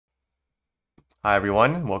Hi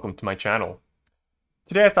everyone, welcome to my channel.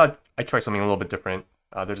 Today I thought I'd try something a little bit different.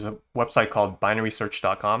 There's a website called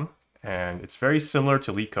binarysearch.com and it's very similar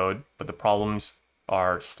to LeetCode, but the problems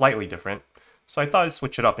are slightly different. So I thought I'd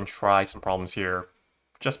switch it up and try some problems here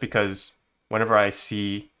just because whenever I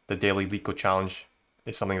see the daily LeetCode challenge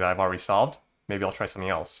is something that I've already solved, maybe I'll try something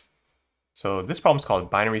else. So this problem is called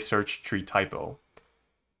binary search tree typo.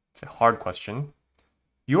 It's a hard question.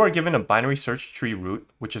 You are given a binary search tree root,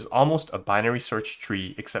 which is almost a binary search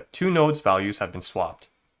tree except two nodes' values have been swapped.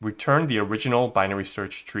 Return the original binary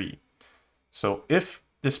search tree. So if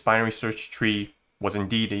this binary search tree was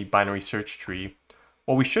indeed a binary search tree,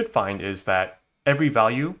 what we should find is that every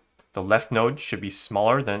value, the left node should be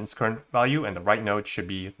smaller than its current value and the right node should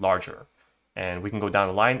be larger. And we can go down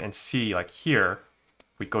the line and see, like here,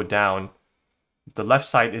 we go down, the left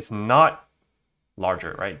side is not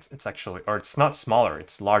larger, right? It's actually, or it's not smaller,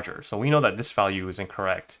 it's larger. So we know that this value is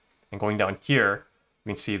incorrect. And going down here,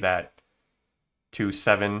 we can see that 2,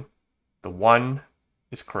 7, the 1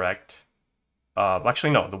 is correct.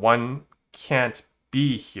 Actually, no, the 1 can't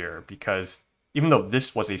be here because even though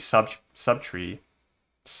this was a subtree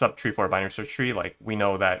for a binary search tree, like we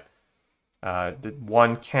know that the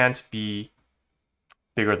 1 can't be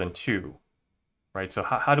bigger than 2, right? So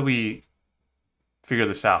how do we figure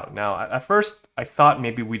this out? Now, at first, I thought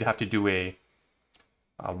maybe we'd have to do a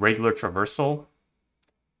regular traversal,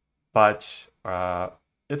 but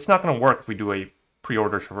it's not going to work if we do a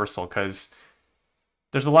pre-order traversal because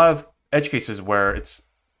there's a lot of edge cases where it's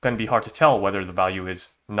going to be hard to tell whether the value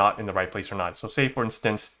is not in the right place or not. So say, for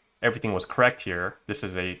instance, everything was correct here. This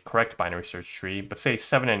is a correct binary search tree, but say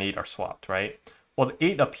 7 and 8 are swapped, right? Well, the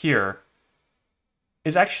 8 up here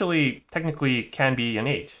is actually technically can be an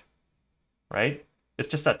 8, right? It's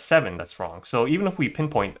just that 7 that's wrong. So even if we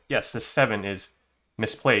pinpoint, yes, this 7 is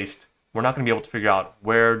misplaced, we're not going to be able to figure out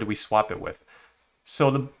where do we swap it with. So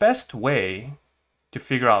the best way to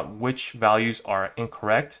figure out which values are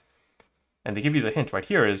incorrect, and they give you the hint right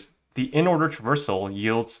here, is the in-order traversal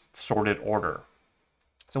yields sorted order.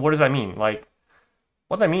 So what does that mean? Like,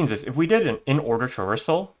 what that means is if we did an in-order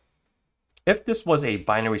traversal, if this was a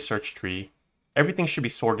binary search tree, everything should be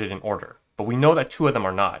sorted in order. But we know that 2 of them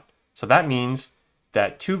are not. So that means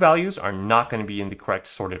that 2 values are not going to be in the correct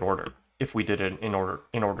sorted order if we did an in-order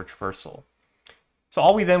traversal. So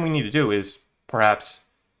all we need to do is perhaps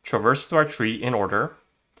traverse through our tree in order,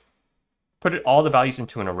 put all the values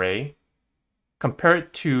into an array, compare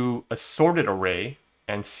it to a sorted array,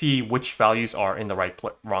 and see which values are in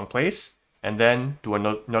the wrong place, and then do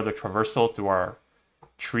another traversal through our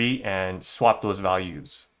tree and swap those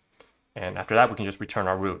values. And after that, we can just return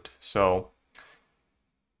our root. So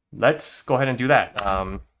let's go ahead and do that.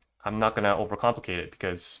 I'm not going to overcomplicate it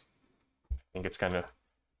because I think it's going to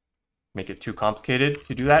make it too complicated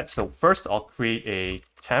to do that. So first I'll create a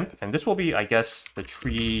temp, and this will be, I guess, the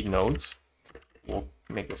tree nodes. We'll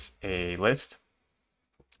make this a list.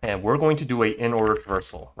 And we're going to do a in-order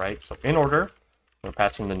traversal, right? So in order, we're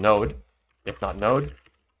passing the node. If not node,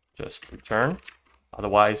 just return.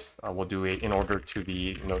 Otherwise, we'll do a in order to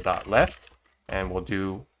the node.left, and we'll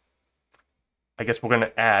do, I guess we're going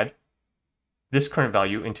to add this current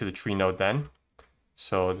value into the tree node then.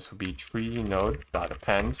 So this would be tree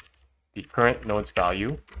node.append the current node's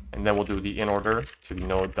value, and then we'll do the in order to the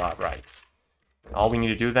node.right. All we need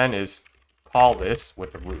to do then is call this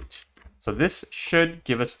with the root. So this should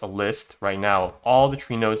give us a list right now of all the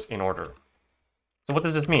tree nodes in order. So what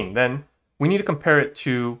does this mean? Then we need to compare it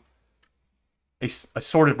to a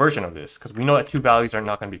sorted version of this because we know that 2 values are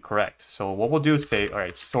not going to be correct. So what we'll do is say, all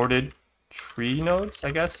right, sorted tree nodes,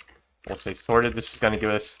 I guess. We'll say sorted. This is going to give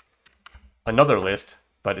us another list,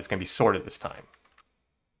 but it's going to be sorted this time.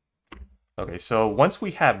 Okay, so once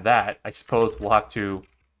we have that, I suppose we'll have to,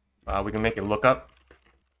 we can make a lookup.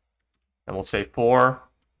 And we'll say for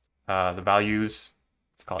the values,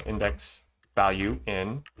 it's called index value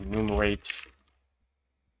in enumerate,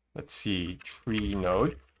 let's see, tree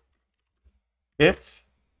node. If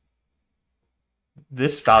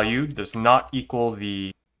this value does not equal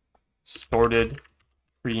the sorted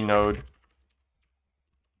tree node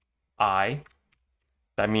I,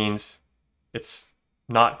 that means it's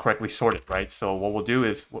not correctly sorted, right? So what we'll do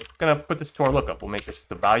is we're going to put this to our lookup. We'll make this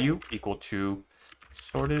the value equal to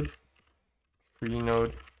sorted tree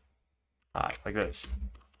node I, like this.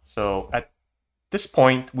 So at this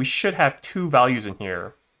point, we should have 2 values in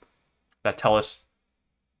here that tell us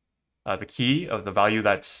the key of the value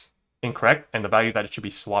that's incorrect and the value that it should be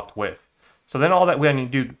swapped with. So then all that we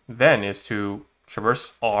need to do then is to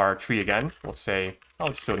traverse our tree again. We'll say, I'll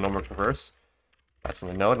just do a normal traverse. That's in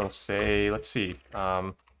the node. And we'll say, let's see,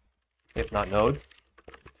 if not node,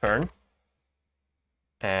 return.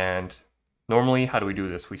 And normally, how do we do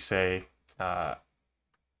this? We say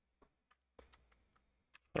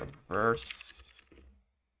reverse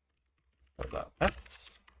left,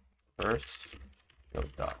 reverse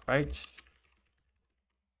dot right.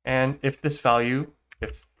 And if this value,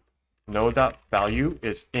 if node.value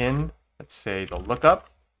is in, let's say, the lookup,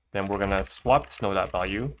 then we're going to swap this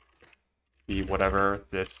node.value be whatever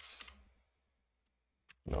this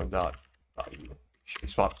node.value should be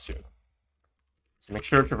swapped to. So make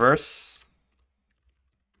sure it's reverse,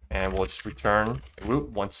 and we'll just return the root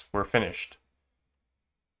once we're finished.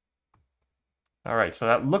 All right, so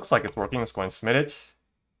that looks like it's working. Let's go ahead and submit it.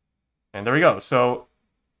 And there we go. So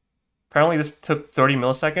apparently this took 30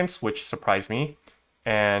 milliseconds, which surprised me.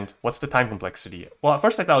 And what's the time complexity? Well, at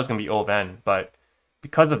first I thought it was going to be O of n, but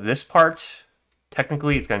because of this part,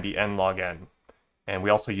 technically it's going to be n log n. And we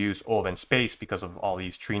also use O of n space because of all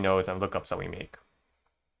these tree nodes and lookups that we make.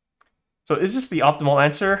 So is this the optimal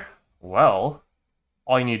answer? Well,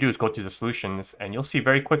 all you need to do is go to the solutions, and you'll see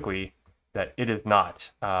very quickly that it is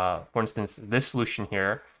not. For instance, this solution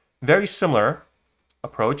here, very similar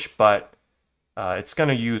approach, but it's going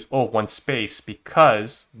to use O of 1 space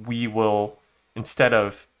because we will, instead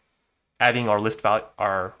of adding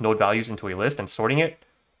our node values into a list and sorting it,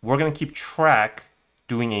 we're going to keep track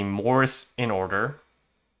doing a Morris in order,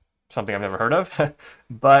 something I've never heard of.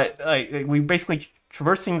 But we basically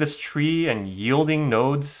traversing this tree and yielding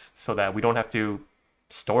nodes so that we don't have to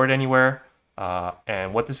store it anywhere.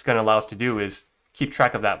 And what this is going to allow us to do is keep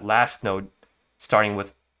track of that last node, starting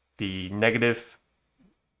with the negative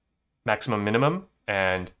maximum minimum.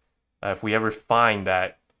 And if we ever find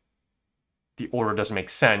that the order doesn't make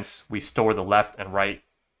sense, we store the left and right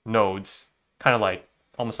nodes, kind of like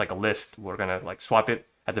almost like a list. We're going to like swap it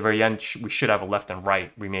at the very end. We should have a left and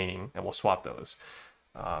right remaining, and we'll swap those.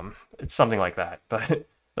 It's something like that. But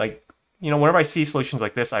like, whenever I see solutions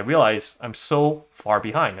like this, I realize I'm so far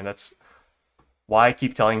behind, and that's why I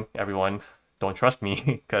keep telling everyone, don't trust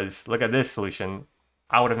me, because look at this solution.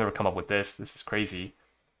 I would have never come up with this. This is crazy.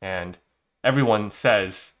 And everyone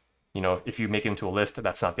says, if you make it into a list,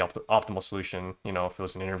 that's not the optimal solution. If it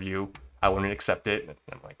was an interview, I wouldn't accept it. And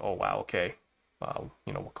I'm like, oh, wow, okay. What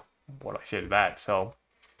do I say to that? So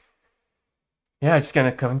yeah, just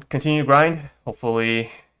gonna continue to grind,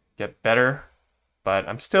 hopefully get better. But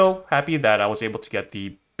I'm still happy that I was able to get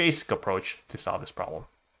the basic approach to solve this problem.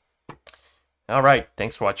 All right,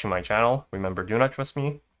 thanks for watching my channel. Remember, do not trust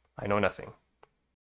me. I know nothing.